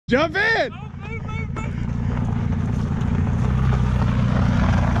Jump in!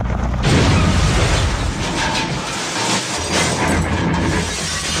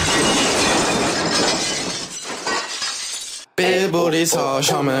 Big booty tall,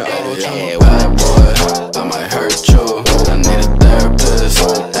 show me old yeah, bad boy, I might hurt you. I need a therapist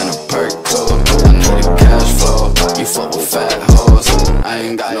and a perk too. I need a cash flow, you fuck with fat hoes. I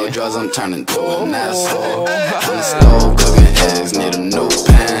ain't got no drugs, I'm turning to an asshole. On the stove, cooking eggs, need a new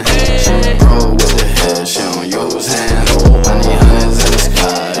pan. She broke with the head, she don't use hands. I need hundreds in the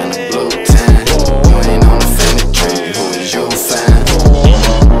sky and a blue tan. You ain't on the family tree, who is you fan?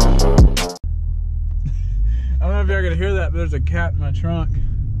 I don't know if y'all can hear that, but there's a cat in my trunk.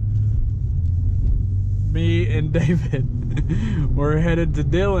 Me and David were headed to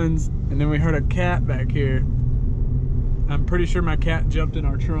Dylan's, and then we heard a cat back here. I'm pretty sure my cat jumped in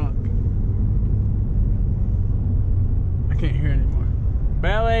our trunk. I can't hear anymore.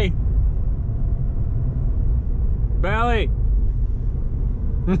 Belly! Belly!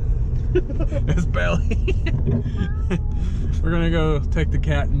 It's Belly. We're gonna go take the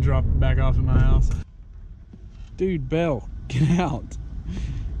cat and drop it back off in my house. Dude, Belle, get out.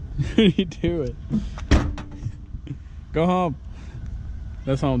 What are you doing? Go home.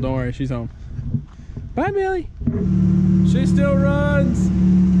 That's home, don't worry, she's home. Bye, Billy. She still runs.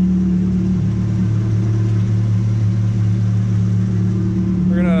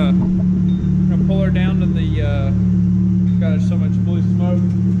 We're gonna pull her down to the, got so much blue smoke.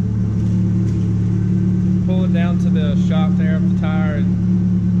 Pull it down to the shop there up the tire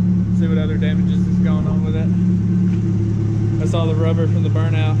and see what other damages is going on with it. That's all the rubber from the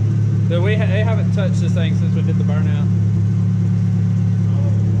burnout. They haven't touched this thing since we did the burnout.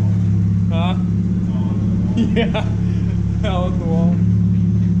 Huh? Yeah. All at the wall.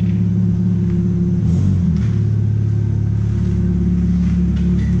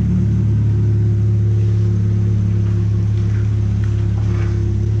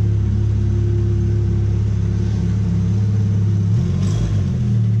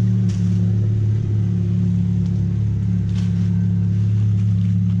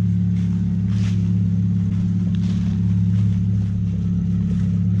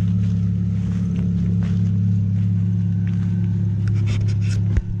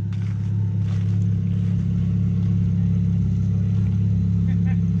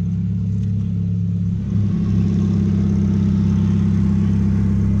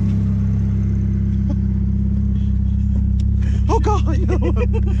 God, no.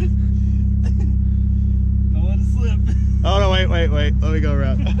 Don't let it slip. Oh no, wait. Let me go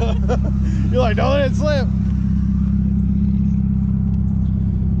around. You're like, don't let it slip.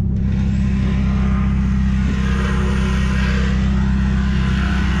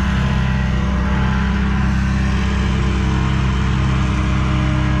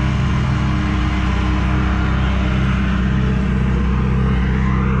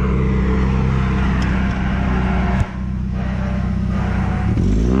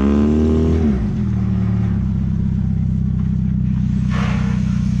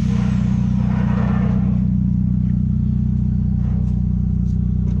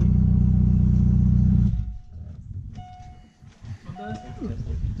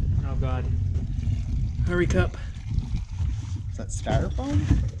 Oh God. Hurry cup. Is that styrofoam?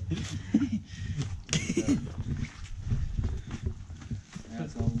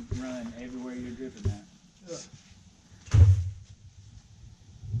 That's gonna run everywhere you're dripping at.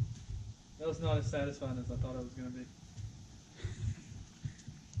 That was not as satisfying as I thought it was going to be.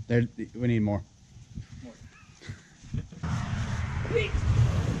 There, we need more.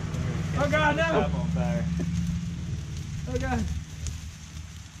 Oh God, no! Up on fire. Oh God.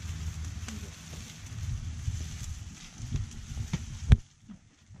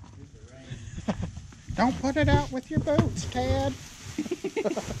 Don't put it out with your boots, Tad.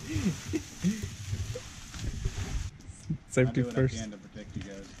 Safety first. To protect you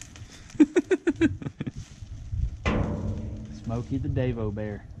guys. Smokey the Davo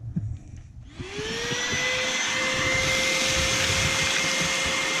Bear.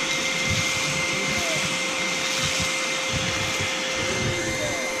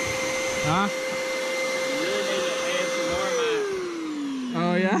 Huh? You really need to add some more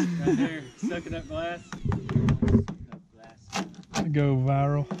Oh yeah? right there. Sucking up glass. Go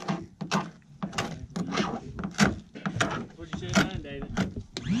viral. What you should have done, David?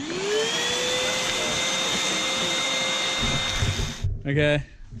 Okay.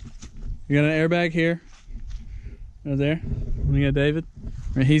 You got an airbag here. Right there. And you got David.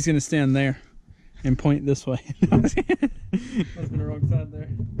 Right, he's gonna stand there and point this way. I was on the wrong side there.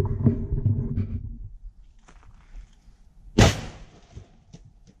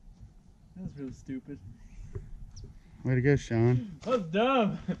 feels stupid. Way to go, Sean. That was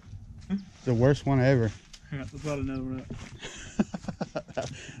dumb. It's the worst one ever. Let's put another one up.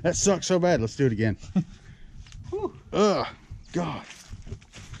 That sucks so bad. Let's do it again. Ugh, God.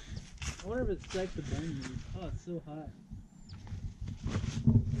 I wonder if it's safe to burn these. Oh, it's so hot.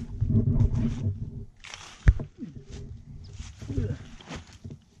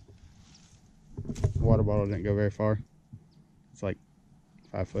 The water bottle didn't go very far. It's like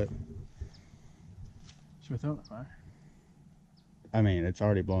 5 foot. Should we throw it in the fire? I mean, it's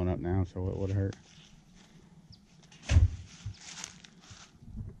already blown up now, so what would it hurt?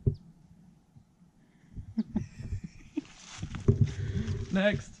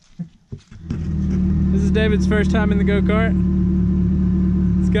 Next. This is David's first time in the go-kart.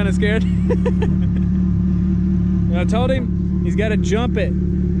 He's kind of scared. And I told him he's got to jump it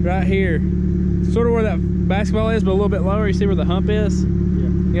right here. Sort of where that basketball is, but a little bit lower. You see where the hump is? Yeah.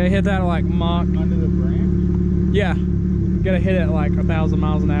 You gotta hit that like Mach. Under the branch? Yeah. You gotta hit it at like 1,000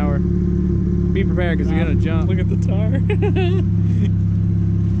 miles an hour. Be prepared because you're gonna jump. Look at the tire.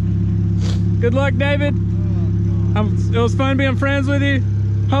 Good luck, David. It was fun being friends with you.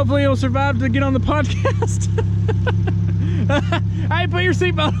 Hopefully you'll survive to get on the podcast. Hey, put your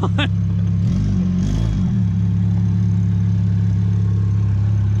seatbelt on.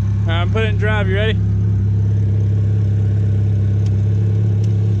 All right, I'm putting it in drive. You ready?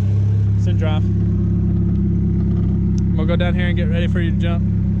 It's in drive. We'll go down here and get ready for you to jump.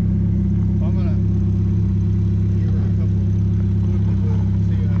 I'm gonna give her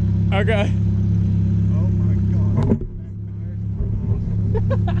a couple. Okay.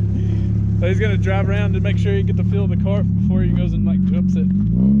 So he's gonna drive around to make sure you get the feel of the cart before he goes and like jumps it.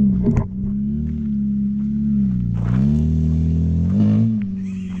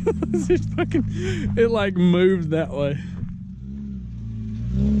 This is fucking, it like moved that way.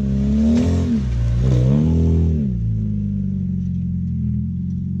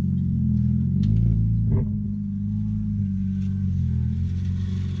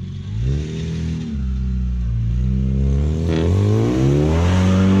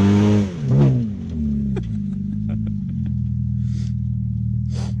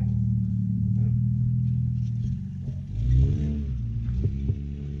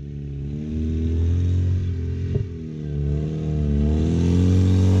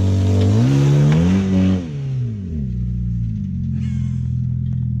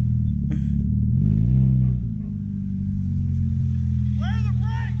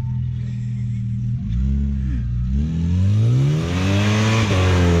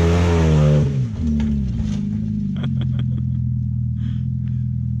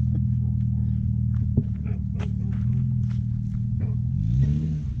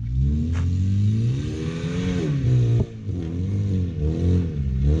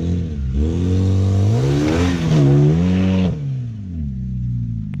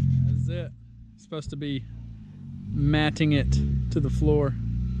 Supposed to be matting it to the floor.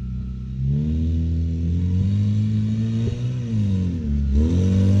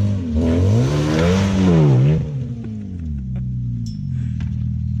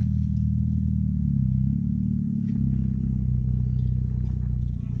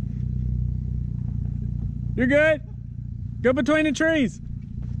 You're good. Go between the trees.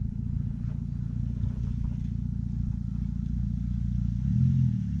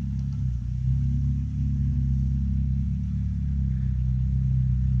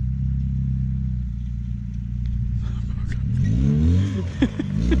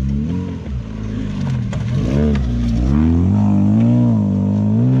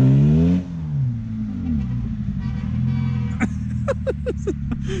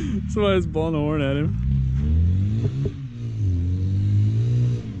 Somebody's blowing the horn at him.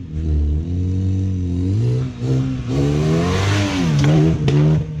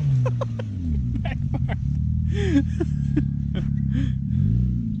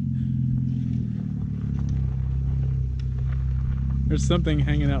 There's something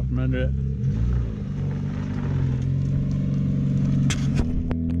hanging out from under it.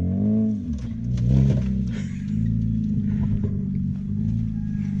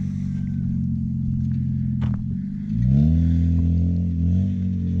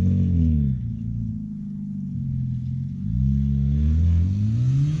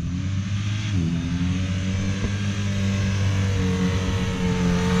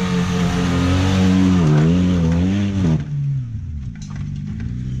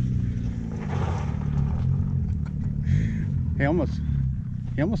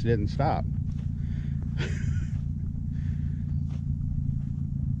 He almost didn't stop.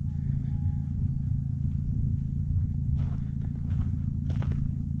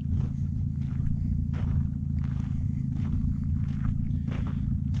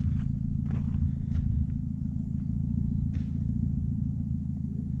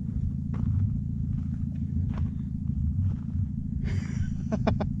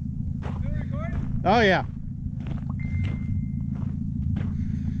 Oh yeah.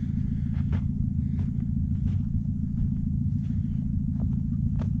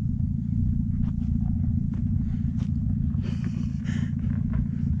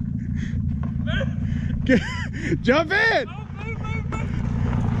 Jump in!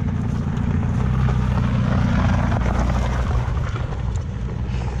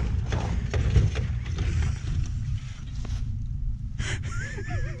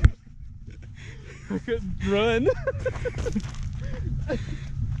 I couldn't run.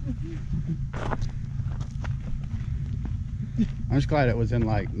 I'm just glad it was in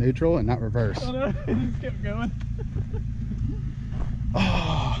like neutral and not reverse. Oh no, it just kept going.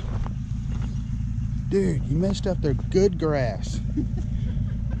 Oh, dude, you messed up their good grass.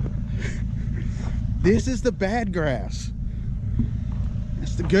 This is the bad grass.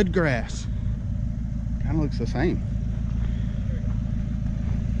 That's the good grass. Kind of looks the same.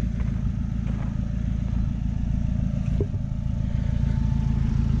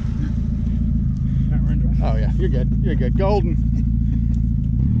 Oh yeah, you're good. You're good. Golden.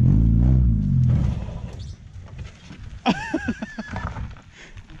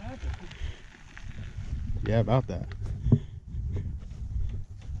 Yeah, about that.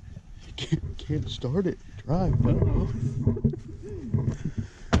 Can't start it. Drive. Uh-oh.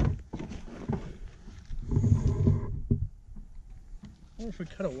 Or if we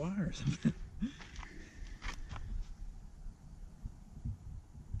cut a wire or something.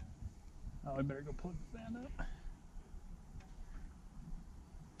 Oh, I better go plug the fan up.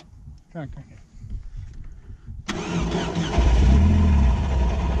 Come on, come here.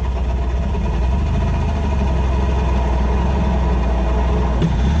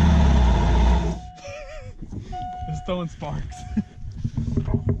 It's throwing sparks.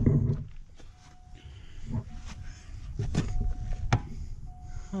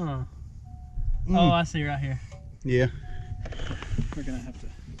 Huh. Oh, I see right here. Yeah. We're gonna have to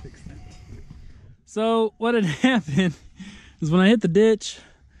fix that. So what had happened is when I hit the ditch,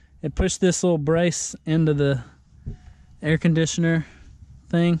 it pushed this little brace into the air conditioner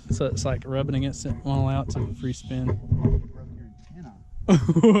thing, so it's like rubbing against it. Won't allow it to free spin. Broke your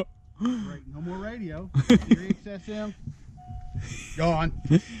antenna. No more radio. Sirius XM. Gone.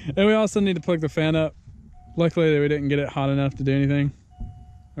 And we also need to plug the fan up. Luckily we didn't get it hot enough to do anything,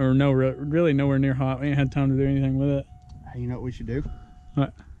 or no, really nowhere near hot. We ain't had time to do anything with it. Hey, you know what we should do?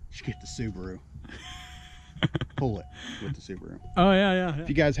 What? You should get the Subaru. Pull it with the Subaru. Oh yeah. If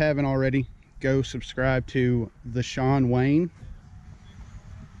you guys haven't already, go subscribe to the Sean Wayne.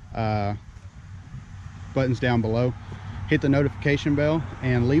 Buttons down below. Hit the notification bell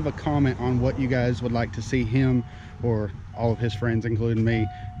and leave a comment on what you guys would like to see him or all of his friends, including me,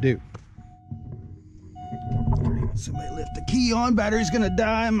 do. Somebody lift the key on. Battery's gonna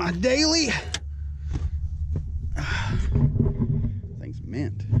die in my daily. Thing's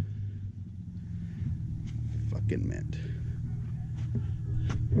mint. Fucking mint.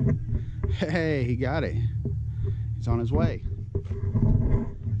 Hey, he got it. He's on his way.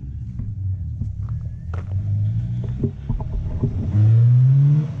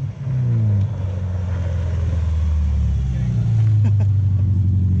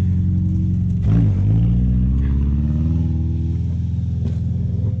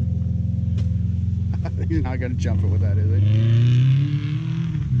 He's not gonna jump it with that, is he?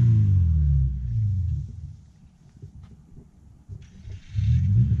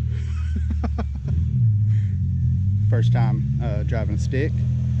 First time driving a stick.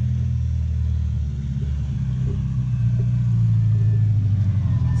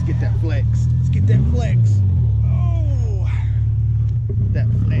 Let's get that flex. Let's get that flex. Oh, that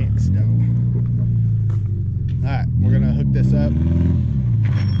flex though. All right, we're gonna hook this up.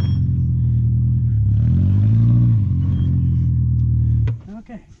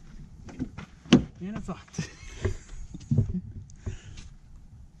 Okay. And it's locked.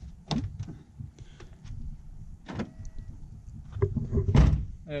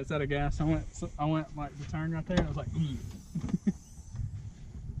 Hey, it's out of gas. I went like the turn right there and I was like,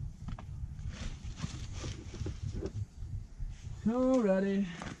 Alrighty.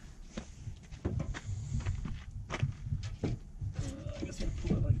 I guess I'll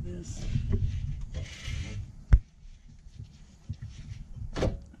pull it like this.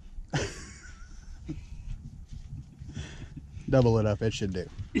 Double it up, it should do.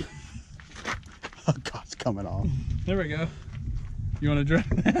 Oh God, it's coming off. There we go. You want to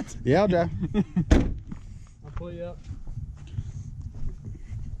drive that? Yeah, I'll drive. I'll pull you up.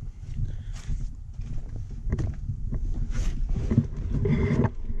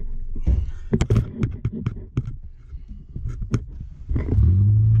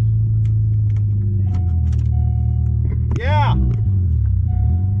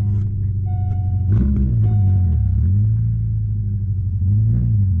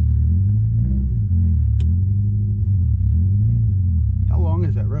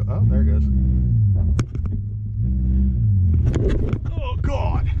 is that rope? Oh, there it goes. Oh,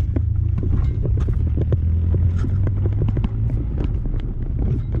 God.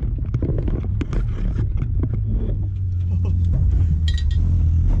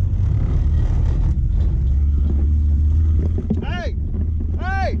 Hey!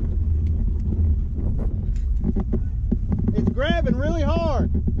 Hey! It's grabbing really hard.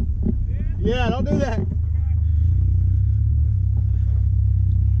 Yeah, don't do that.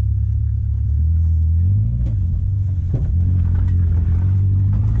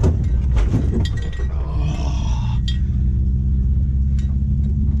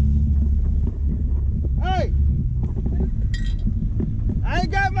 Hey! I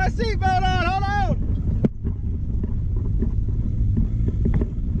ain't got my seatbelt on. Hold on.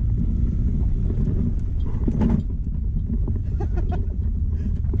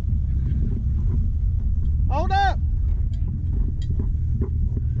 Hold up.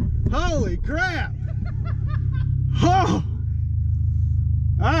 Holy crap. Oh.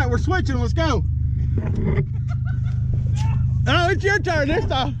 All right, we're switching. Let's go. Oh, it's your turn this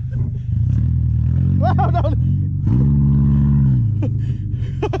time. Whoa, no.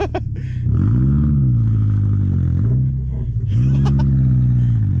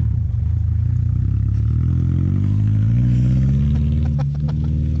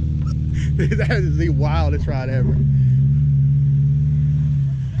 That is the wildest ride ever.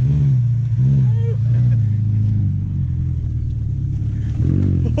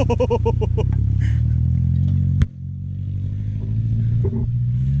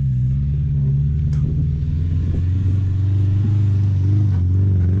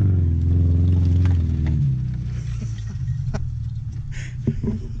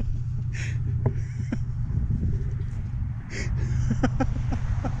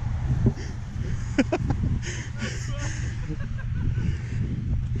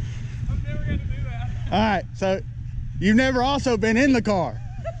 All right, so you've never also been in the car.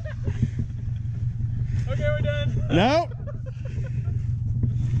 Okay, we're done. No.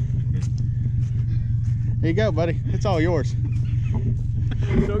 Here you go, buddy. It's all yours.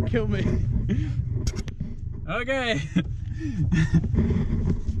 Don't kill me. Okay.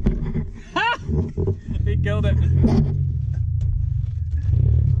 He killed it.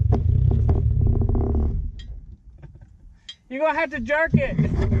 You're gonna have to jerk it.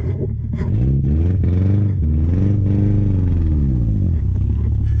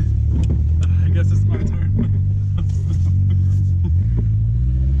 I guess it's my turn.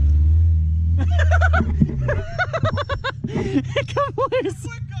 Come loose.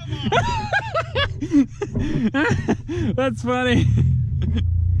 That's funny.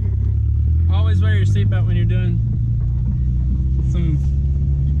 Always wear your seatbelt when you're doing some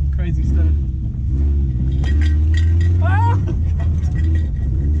crazy stuff. Oh!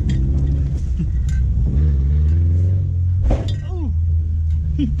 Oh!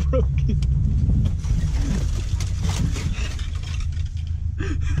 He broke it.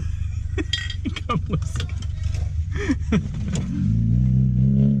 Come listen.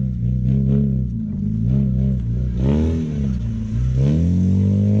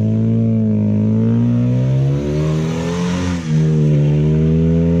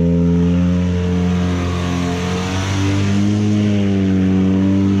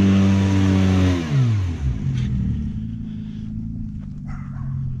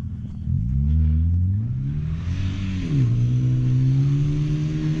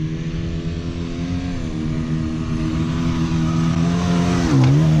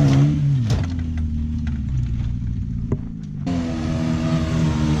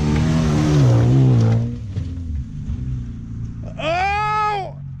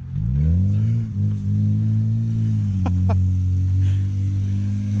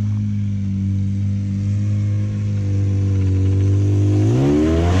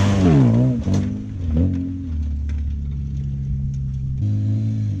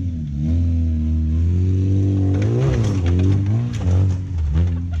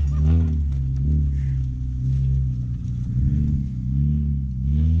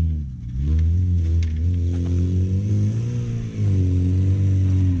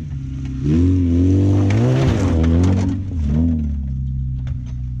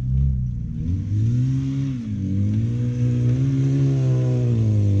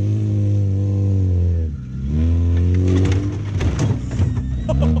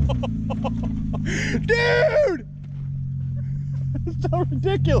 Dude! That's so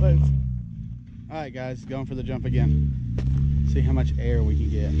ridiculous. All right, guys, going for the jump again. See how much air we can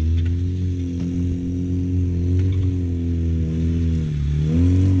get.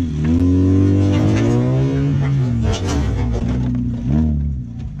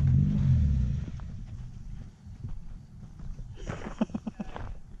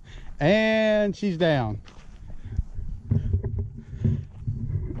 And she's down.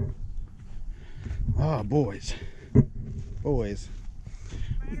 Oh, boys. Boys.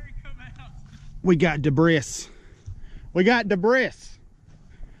 We got debris. We got debris.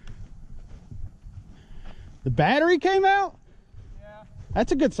 The battery came out? Yeah.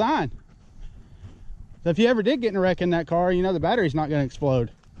 That's a good sign. So if you ever did get in a wreck in that car, you know the battery's not going to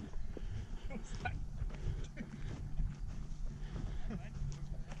explode.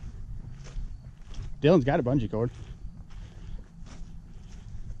 Dylan's got a bungee cord.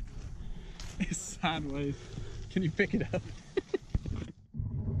 It's sideways. Can you pick it up?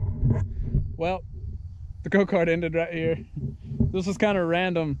 Well, the go-kart ended right here. This was kind of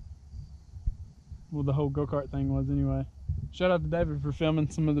random. Well, the whole go-kart thing was anyway. Shout out to David for filming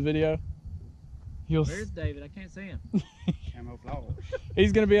some of the video. Where's David? I can't see him. Camouflage.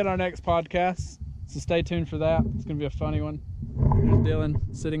 He's going to be at our next podcast, so stay tuned for that. It's going to be a funny one. There's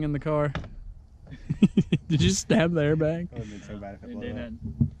Dylan sitting in the car. Did you stab the airbag? That would have been so bad if it blew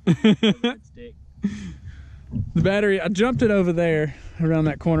up. Stick. The battery, I jumped it over there, around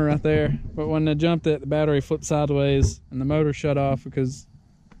that corner right there. But when I jumped it, the battery flipped sideways and the motor shut off because,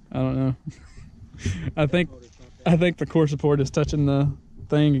 I don't know. I think the core support is touching the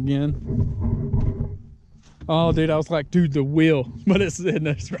thing again. Oh, dude, I was like, dude, the wheel. But it's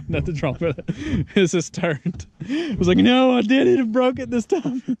nothing's wrong with it. It's just turned. I was like, no, I did it. I broke it this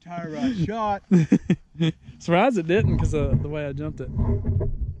time. Tire rod shot. Surprised it didn't because of the way I jumped it.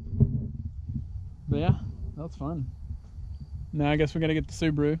 But yeah, that was fun. Now I guess we got to get the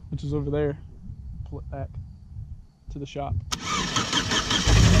Subaru, which is over there. Pull it back to the shop.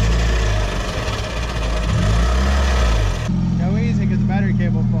 Go easy because the battery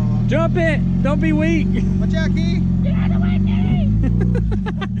cable will fall off. Jump it! Don't be weak! Watch out, Key! Get out of the way,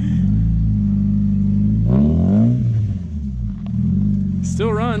 Key!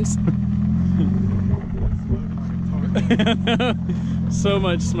 Still runs. So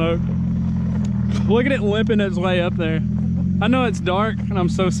much smoke. Look at it limping its way up there. I know it's dark and I'm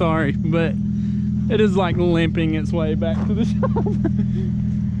so sorry, but it is like limping its way back to the shop.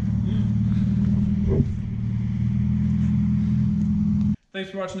 Thanks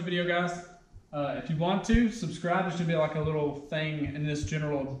for watching the video, guys. If you want to subscribe, there should be like a little thing in this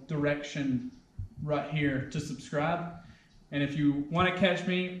general direction right here to subscribe. And if you want to catch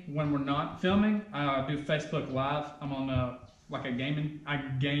me when we're not filming, I do Facebook Live. I'm on like a gaming, I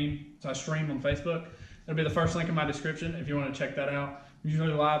stream on Facebook. It'll be the first link in my description if you want to check that out. I'm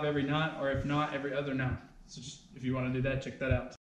usually live every night, or if not, every other night. So just if you want to do that, check that out.